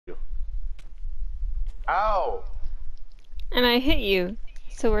Ow! And I hit you,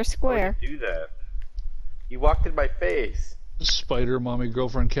 so we're Why square. would you do that? You walked in my face. Spider mommy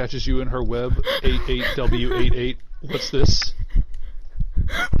girlfriend catches you in her web. 88W88. What's this?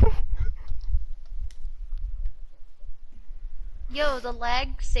 Yo, the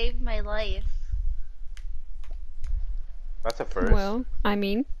lag saved my life. That's a first. Well, I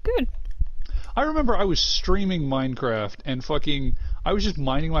mean, good. I remember I was streaming Minecraft and fucking I was just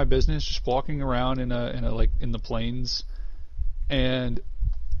minding my business, just walking around in the plains, and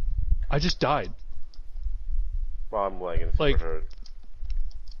I just died. Well, I'm lagging super Like- hard.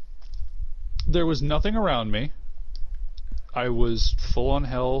 There was nothing around me. I was full on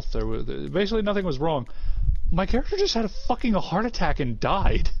health. There was basically nothing was wrong. My character just had a heart attack and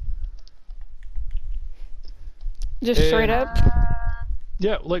died. Just straight up.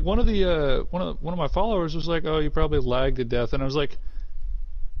 Yeah, like one of my followers was like, "Oh, you probably lagged to death," and I was like,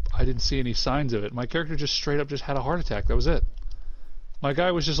 "I didn't see any signs of it. My character just straight up just had a heart attack. That was it." My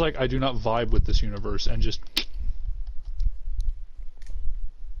guy was just like, "I do not vibe with this universe," and just.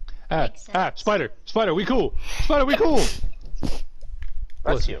 Spider, we cool. Spider, we cool. That's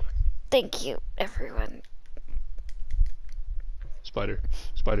Listen. you. Thank you, everyone. Spider.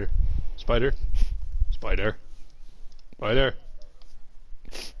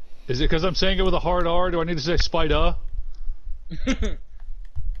 Is it because I'm saying it with a hard R? Do I need to say spider?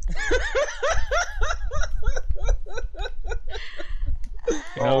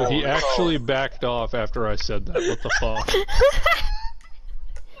 You know, he actually backed off after I said that. What the fuck?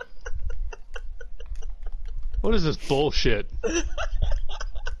 What is this bullshit?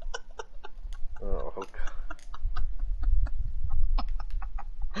 Oh,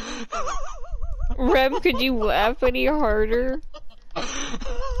 God. Rem, could you laugh any harder?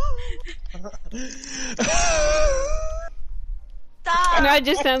 Stop! No, it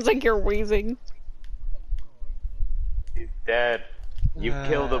just sounds like you're wheezing. He's dead. You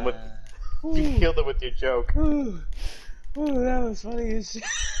killed him with. You killed him with your joke. Ooh, that was funny as shit.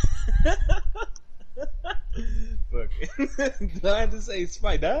 Look, do I have to say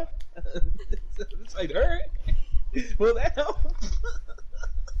spider? Spider? Will that help?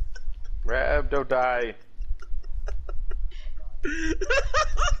 Rab, don't die.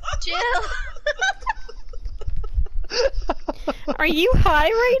 Jill! Are you high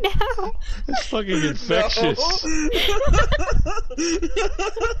right now? It's fucking infectious.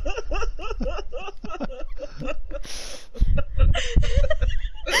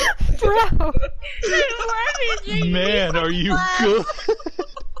 Bro! Man, are you good?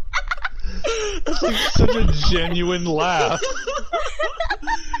 That's like such a genuine laugh.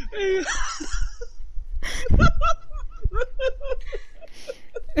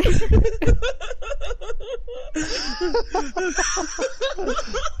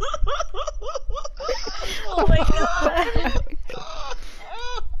 Oh my god!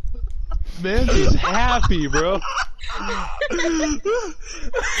 Man, he's happy, bro.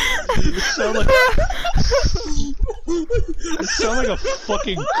 You sound like a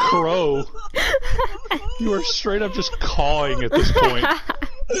fucking crow. You are straight up just cawing at this point.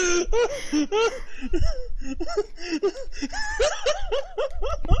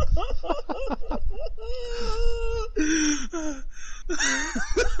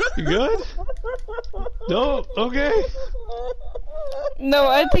 You good? No? Okay. No,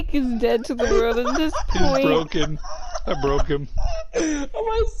 I think he's dead to the world at this He's point. broken. I broke him. Oh,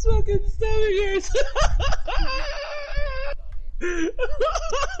 my fucking stomach hurts.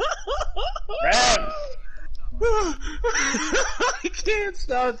 Rab! I can't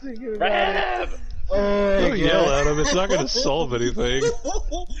stop thinking about Rab! it. Oh, Don't yell at him. It's not going to solve anything.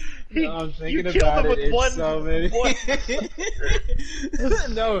 No, I'm thinking You killed about him it. with It's one- so many.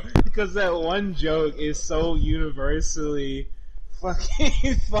 No, because that one joke is so universally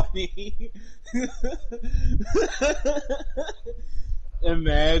fucking funny.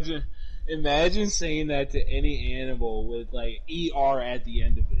 Imagine saying that to any animal with like ER at the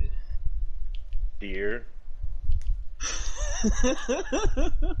end of it. Deer.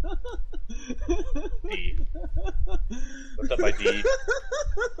 D. What's up, my D?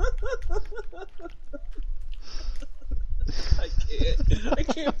 I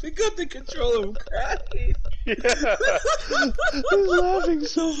can't pick up the controller. I'm crying. Yeah. He's laughing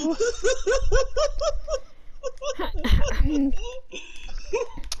so much.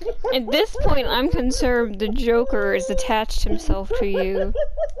 At this point, I'm concerned the Joker has attached himself to you.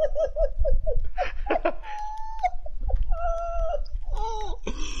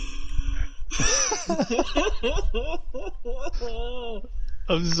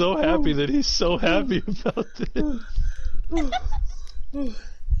 I'm so happy that he's so happy about this.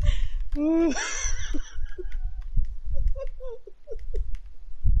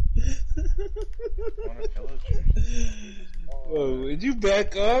 Whoa, would you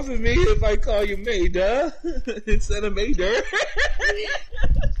back off of me if I call you Mayda instead of Mayder?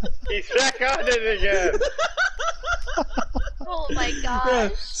 He's back on it again. Oh my Yeah,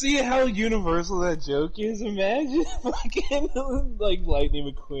 gosh. see how universal that joke is? Imagine fucking like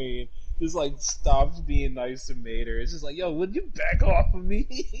Lightning McQueen just like stops being nice to Mater. It's just like, yo, would you back off of me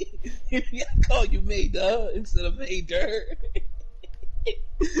if I call you Mayda instead of Mater?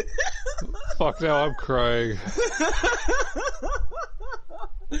 Fuck, now I'm crying.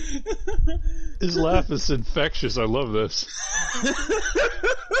 His laugh is infectious. I love this.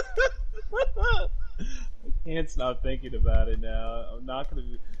 I can't stop thinking about it now. I'm not gonna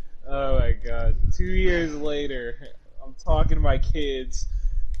be. Oh my god. 2 years later, I'm talking to my kids.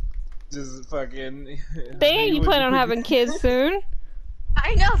 Just fucking. You plan on having kids soon?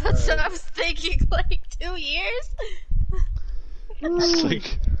 I know, that's what I was thinking, like 2 years? It's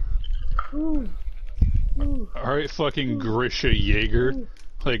like, alright, fucking Grisha Jaeger.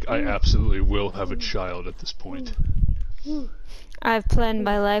 Like, I absolutely will have a child at this point. I've planned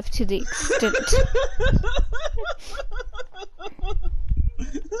my life to the extent.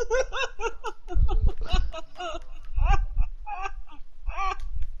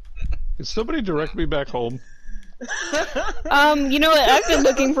 Can somebody direct me back home? You know what? I've been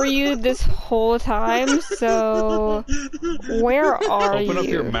looking for you this whole time, so where are you? Open up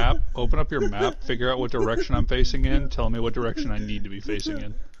your map. Open up your map. Figure out what direction I'm facing in. Tell me what direction I need to be facing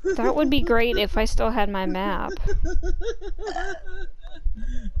in. That would be great if I still had my map.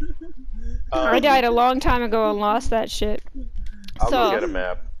 I died a long time ago and lost that shit. I'll So- go get a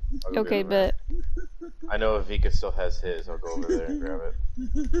map. I'll go Okay, get a map. but I know if Vika still has his, I'll go over there and grab it.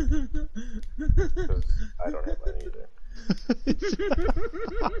 Because I don't have mine either.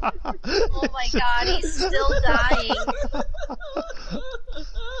 Oh my god, he's still dying.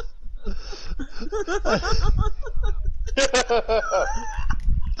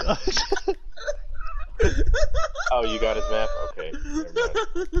 Oh, you got his map? Okay,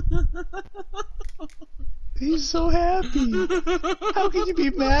 never mind. He's so happy. How can you be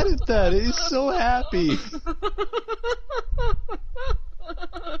mad at that? He's so happy. you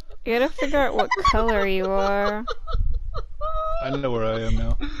gotta figure out what color you are. I know where I am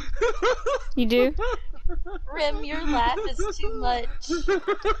now. You do? Rim, your laugh is too much.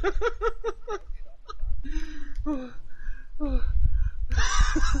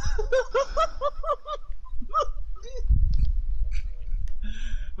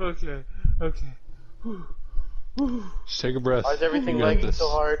 Okay, okay. Just take a breath. Why is everything You got lagging this. so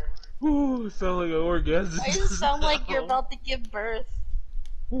hard? Ooh, it felt like an orgasm. Why does it sound like you're about to give birth?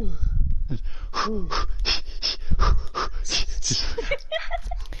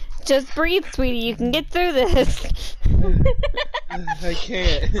 Just breathe, sweetie. You can get through this. I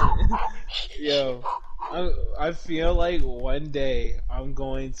can't. Yo, I feel like one day I'm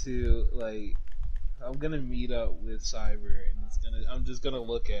going to I'm gonna meet up with Cyber and I'm just gonna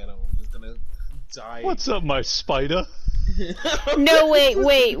look at him. I'm just gonna die. What's up, my spider? No, wait.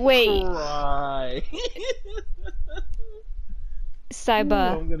 Cry.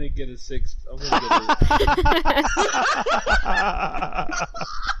 Saiba. I'm gonna get a six. I'm gonna get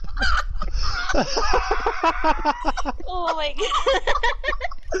Oh my god.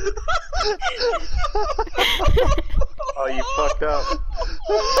 Oh, you fucked up.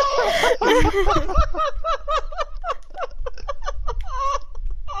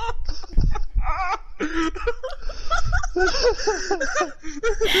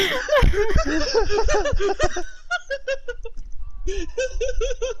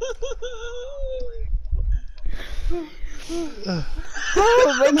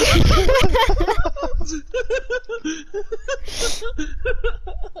 Oh my god.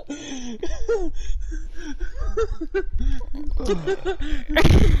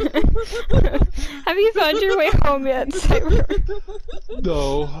 Have you found your way home yet, Cyber?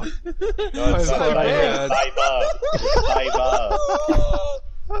 No. No, it's I thought I had.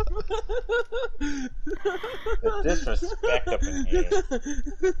 The disrespect up in here.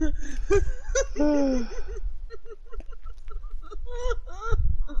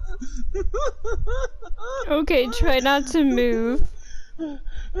 Okay, try not to move.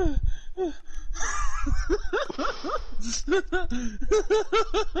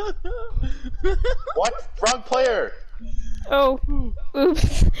 What? Wrong player! Oh,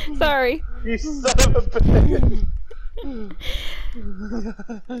 oops. Sorry. You son of a bitch!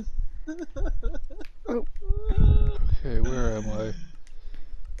 Okay, where am I?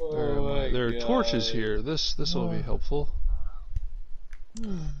 Where am I? There are torches here. This will be helpful.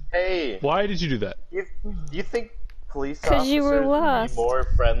 Hey, Why did you do that? you think police 'Cause you were officers would lost. be more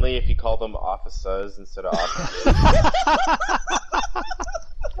friendly if you called them officers instead of officers.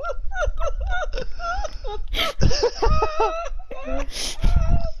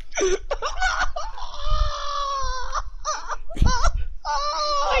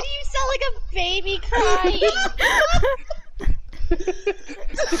 Why do you sound like a baby crying?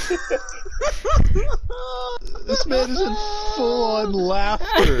 This man is in full-on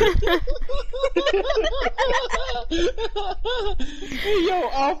laughter. Hey, yo,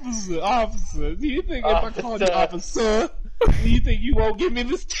 officer, do you think if I call you officer, do you think you won't give me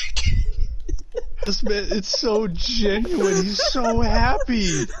this ticket? This man, it's so genuine. He's so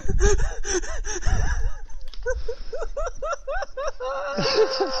happy.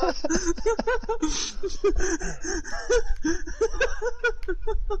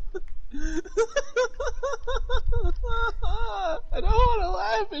 I don't want to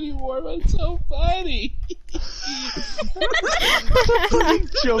laugh anymore, but it's so funny.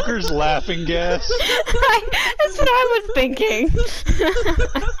 Joker's laughing gas. That's what I was thinking.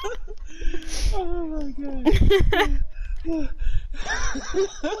 Oh my god.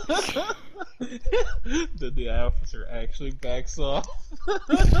 Then the officer actually backs off.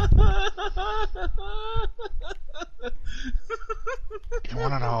 You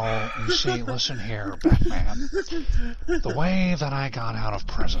want to know? You see, listen here, Batman. The way that I got out of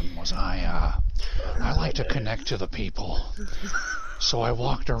prison was I like to connect to the people. So I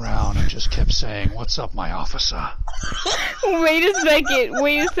walked around and just kept saying, "What's up, my officer?" Wait a second,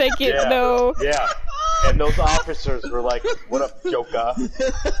 Yeah. though. Yeah. And those officers were like, "What up, Joker?"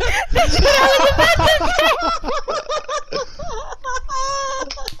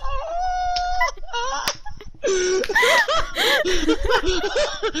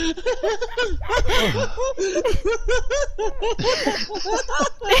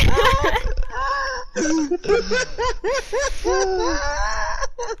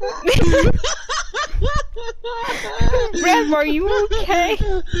 Rev, are you okay?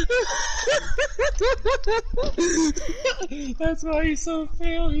 That's why he's so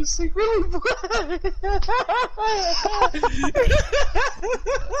pale. He's secretly black.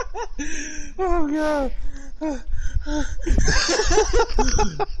 Oh god.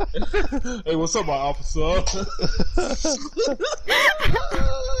 Hey, what's up, my officer?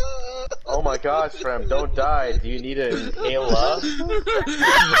 Oh my gosh, Frem, don't die. Do you need an inhaler?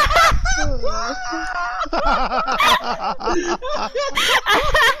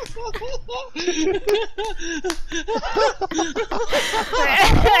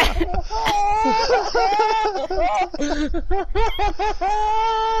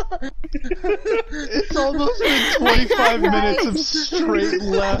 It's almost been 25 minutes of straight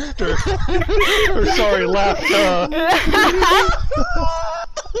laughter. Or sorry, laughter.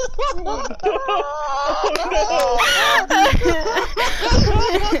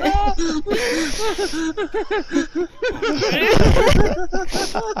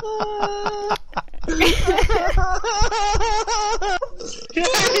 He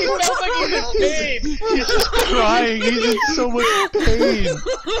sounds like he's in pain. He's just crying. He's in so much pain. His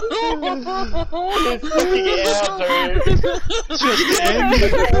fucking abs are... Just end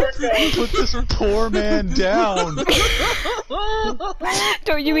it. Put this poor man down.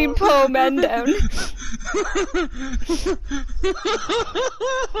 Don't you mean pull men down? Pull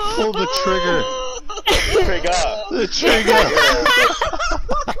the trigger. Trigger. The trigger.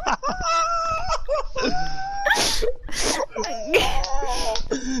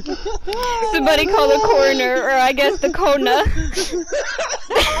 Somebody call the coroner, or I guess the Kona.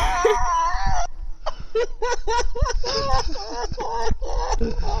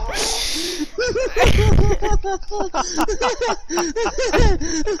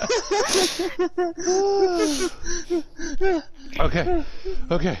 Okay.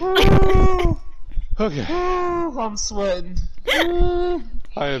 Okay. Okay. I'm sweating.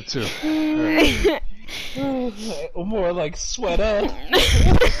 I have too. More like sweater.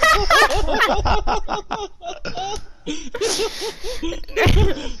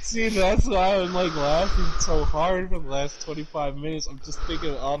 See, that's why I'm like laughing so hard for the last 25 minutes. I'm just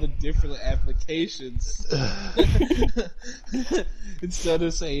thinking of all the different applications. Instead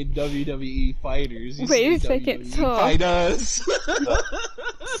of saying WWE fighters, you Wait a say second, WWE so- fighters.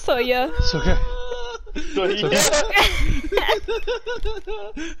 So yeah. It's okay. So he It's okay.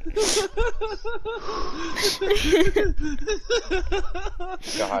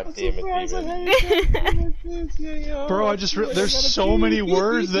 God damn it, Demon. Bro, I just there's so many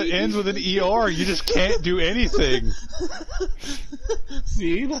words that end with an ER. You just can't do anything.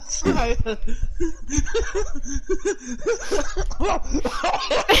 See, that's why.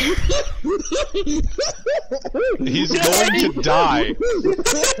 He's going to die.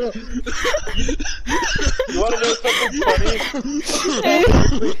 You wanna know something funny?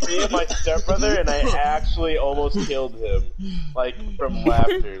 Me and my stepbrother, and I actually almost killed him. Like, from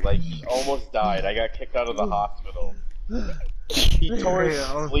laughter. Like, he almost died. I got kicked out of the hospital. He tore his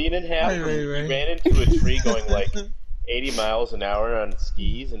spleen in half. He ran into a tree going like 80 miles an hour on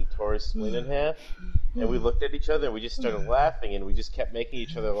skis and tore his spleen in half. And we looked at each other and we just started laughing, and we just kept making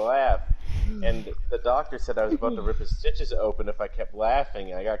each other laugh. And the doctor said I was about to rip his stitches open if I kept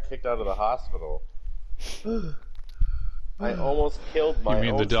laughing. I got kicked out of the hospital. I almost killed my own.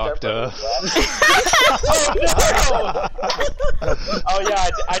 You mean the doctor? Oh no! Oh yeah,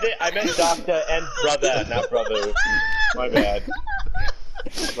 I meant doctor and brother, not brother. My bad.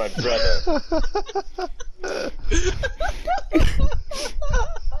 It's my brother.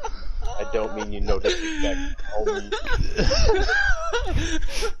 I don't mean you no disrespect.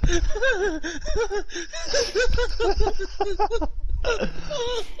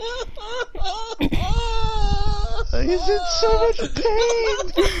 He's in so much pain.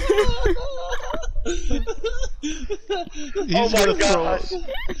 He's gonna throw up.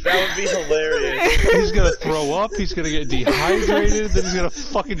 That would be hilarious. He's gonna throw up. He's gonna get dehydrated. Then he's gonna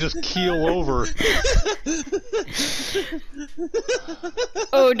fucking just keel over.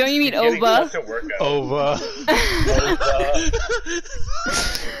 Oh, don't you mean Ova? Ova.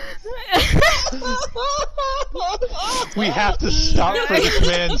 We have to stop for this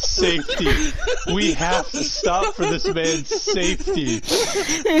man's safety. We have to stop for this man's safety.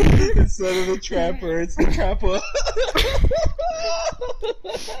 Instead of the trapper, it's the trapper.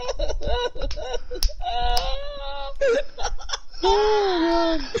 Oh,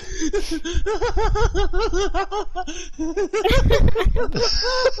 God.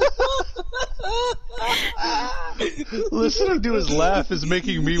 Listening to his laugh is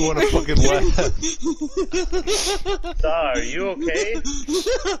making me want to fucking laugh. Are you okay?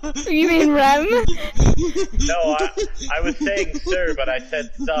 You mean Rem? No, I was saying sir, but I said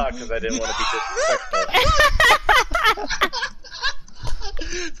saw because I didn't want to be disrespectful.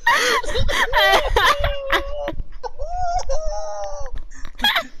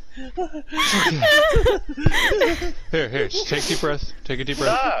 Here, just take a deep breath. Take a deep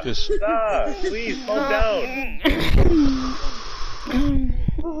breath. Stop, please, calm down.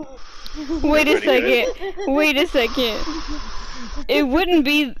 Wait a second. Wait a second. It wouldn't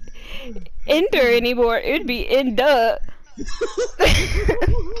be enter anymore. It'd be Enda.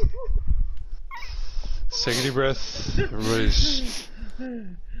 Take a deep breath. Everybody's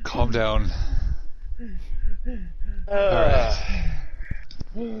calm down. Alright.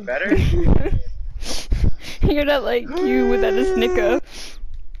 Better? You're not like you without a snicker.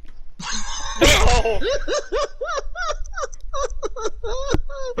 No!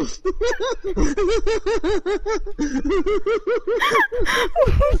 Who's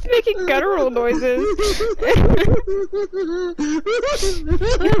making guttural noises?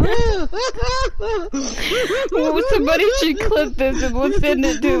 Well, somebody should clip this and we'll send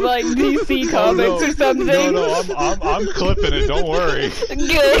it to like DC Comics or something. No, I'm clipping it. Don't worry.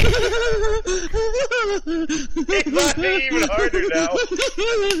 Good. It's laughing even harder now.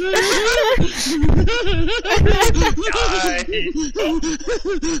 Die.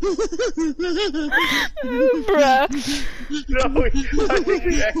 Bruh. No, I think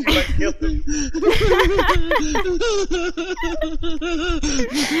we actually might kill him.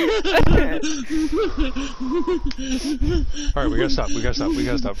 Alright, we gotta stop.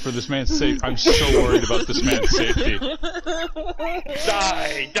 For this man's safety. I'm so worried about this man's safety.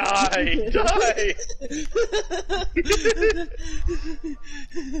 Die!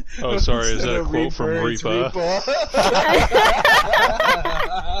 Oh, sorry, is that a quote from Reaper?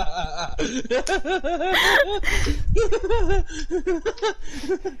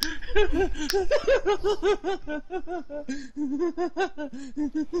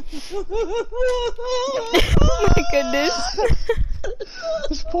 Oh my goodness.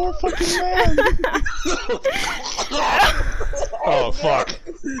 This poor fucking man. Oh, fuck.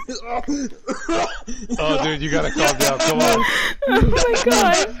 Oh, dude, you gotta calm down. Come on. Oh my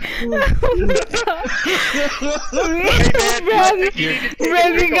god. Oh my god.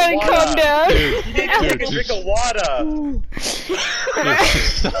 Rem, you gotta calm down. Dude, You need to take a drink of water.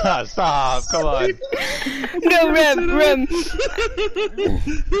 Stop. Come on. No, Rem. Rem, You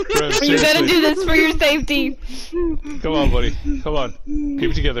gotta seriously. do this for your safety. Come on, buddy. Come on.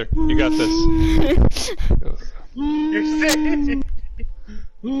 Keep it together. You got this. You're sick.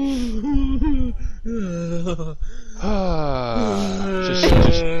 just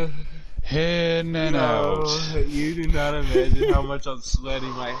in and out. You do not imagine how much I'm sweating.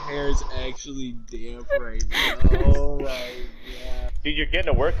 My hair is actually damp right now. Oh my god. Dude, you're getting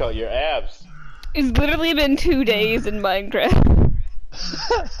a workout. Your abs. It's literally been 2 days in Minecraft.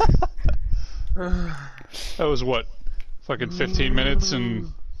 That was what? Fucking 15 minutes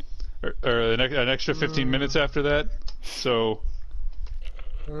and... Or an extra 15 minutes after that? So...